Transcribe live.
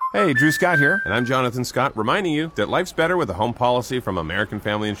Hey, Drew Scott here, and I'm Jonathan Scott, reminding you that life's better with a home policy from American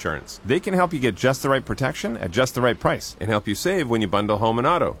Family Insurance. They can help you get just the right protection at just the right price and help you save when you bundle home and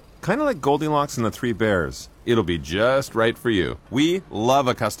auto. Kind of like Goldilocks and the Three Bears. It'll be just right for you. We love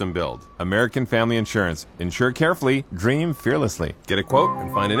a custom build. American Family Insurance. Insure carefully, dream fearlessly. Get a quote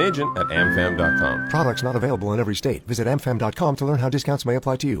and find an agent at amfam.com. Products not available in every state. Visit amfam.com to learn how discounts may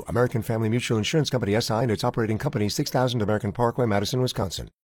apply to you. American Family Mutual Insurance Company, SI, and its operating company, 6000 American Parkway, Madison, Wisconsin.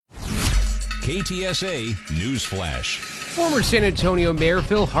 KTSA News Flash. Former San Antonio Mayor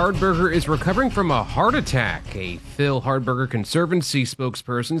Phil Hardberger is recovering from a heart attack. A Phil Hardberger Conservancy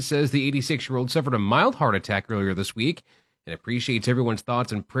spokesperson says the 86-year-old suffered a mild heart attack earlier this week and appreciates everyone's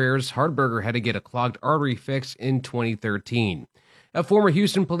thoughts and prayers. Hardberger had to get a clogged artery fix in 2013. A former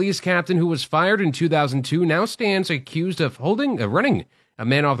Houston police captain who was fired in 2002 now stands accused of running a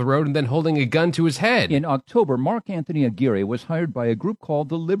man off the road and then holding a gun to his head. In October, Mark Anthony Aguirre was hired by a group called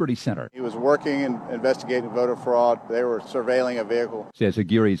the Liberty Center. He was working and investigating voter fraud. They were surveilling a vehicle. Says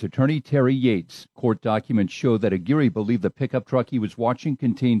Aguirre's attorney, Terry Yates. Court documents show that Aguirre believed the pickup truck he was watching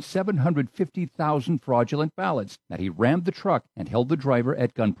contained 750,000 fraudulent ballots, that he rammed the truck and held the driver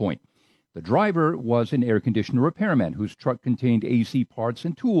at gunpoint. The driver was an air conditioner repairman whose truck contained AC parts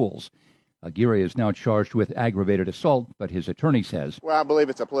and tools. Aguirre is now charged with aggravated assault, but his attorney says, Well, I believe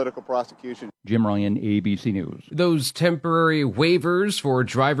it's a political prosecution. Jim Ryan, ABC News. Those temporary waivers for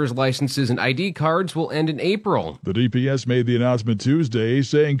driver's licenses and ID cards will end in April. The DPS made the announcement Tuesday,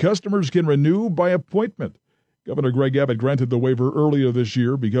 saying customers can renew by appointment. Governor Greg Abbott granted the waiver earlier this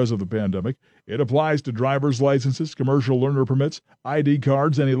year because of the pandemic. It applies to driver's licenses, commercial learner permits, ID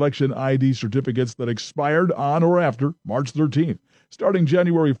cards, and election ID certificates that expired on or after March 13th. Starting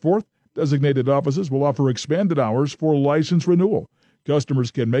January 4th, designated offices will offer expanded hours for license renewal. Customers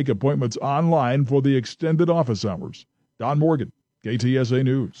can make appointments online for the extended office hours. Don Morgan, KTSA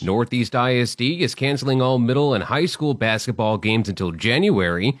News. Northeast ISD is canceling all middle and high school basketball games until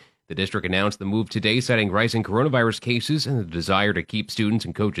January. The district announced the move today, citing rising coronavirus cases and the desire to keep students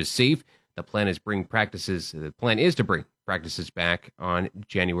and coaches safe. The plan is to bring practices back on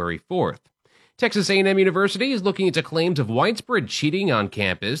January 4th. Texas A&M University is looking into claims of widespread cheating on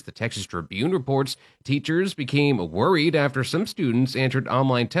campus. The Texas Tribune reports teachers became worried after some students answered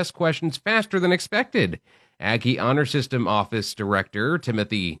online test questions faster than expected. Aggie Honor System Office Director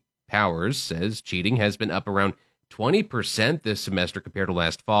Timothy Powers says cheating has been up around 20% this semester compared to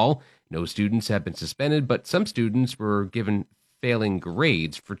last fall. No students have been suspended, but some students were given failing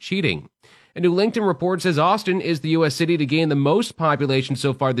grades for cheating. A new LinkedIn report says Austin is the U.S. city to gain the most population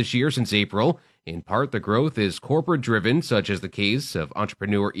so far this year since April. In part, the growth is corporate-driven, such as the case of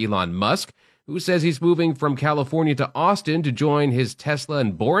entrepreneur Elon Musk, who says he's moving from California to Austin to join his Tesla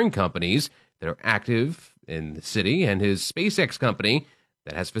and Boring companies that are active in the city, and his SpaceX company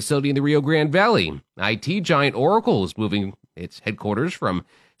that has a facility in the Rio Grande Valley. IT giant Oracle is moving its headquarters from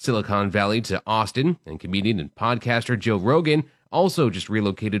Silicon Valley to Austin, and comedian and podcaster Joe Rogan also just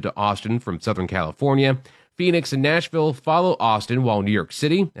relocated to Austin from Southern California. Phoenix and Nashville follow Austin, while New York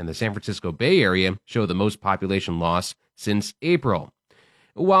City and the San Francisco Bay Area show the most population loss since April.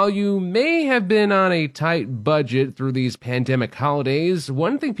 While you may have been on a tight budget through these pandemic holidays,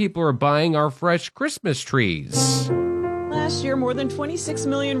 one thing people are buying are fresh Christmas trees. Last year, more than 26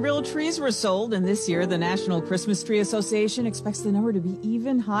 million real trees were sold, and this year, the National Christmas Tree Association expects the number to be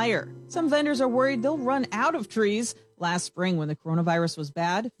even higher. Some vendors are worried they'll run out of trees. Last spring, when the coronavirus was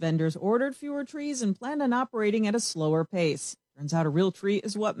bad, vendors ordered fewer trees and planned on operating at a slower pace. Turns out a real tree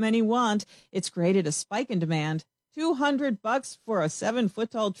is what many want. It's created a spike in demand. $200 for a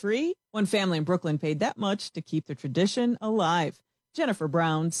 7-foot-tall tree? One family in Brooklyn paid that much to keep the tradition alive. Jennifer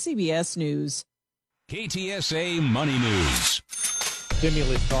Brown, CBS News. KTSA Money News.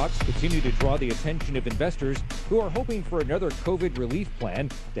 Stimulus talks continue to draw the attention of investors who are hoping for another COVID relief plan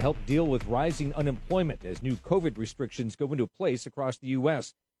to help deal with rising unemployment as new COVID restrictions go into place across the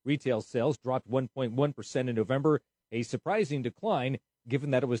U.S. Retail sales dropped 1.1% in November, a surprising decline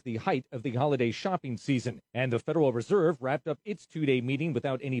given that it was the height of the holiday shopping season. And the Federal Reserve wrapped up its two-day meeting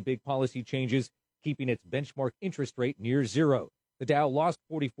without any big policy changes, keeping its benchmark interest rate near zero. The Dow lost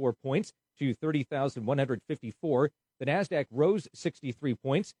 44 points to 30,154. The Nasdaq rose 63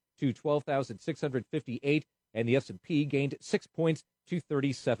 points to 12,658, and the S&P gained 6 points to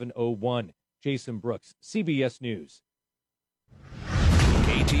 3701. Jason Brooks, CBS News.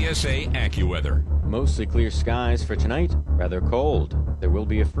 KTSA AccuWeather. Mostly clear skies for tonight, rather cold. There will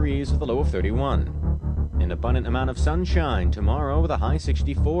be a freeze with a low of 31. An abundant amount of sunshine tomorrow with a high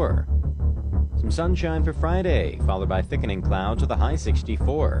 64. Some sunshine for Friday, followed by thickening clouds with a high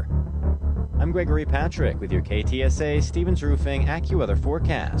 64. I'm Gregory Patrick with your KTSA Stevens Roofing AccuWeather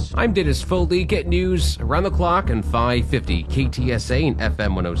forecast. I'm Dennis Foley. Get news around the clock on 550 KTSA and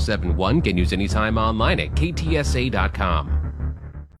FM 107.1. Get news anytime online at ktsa.com.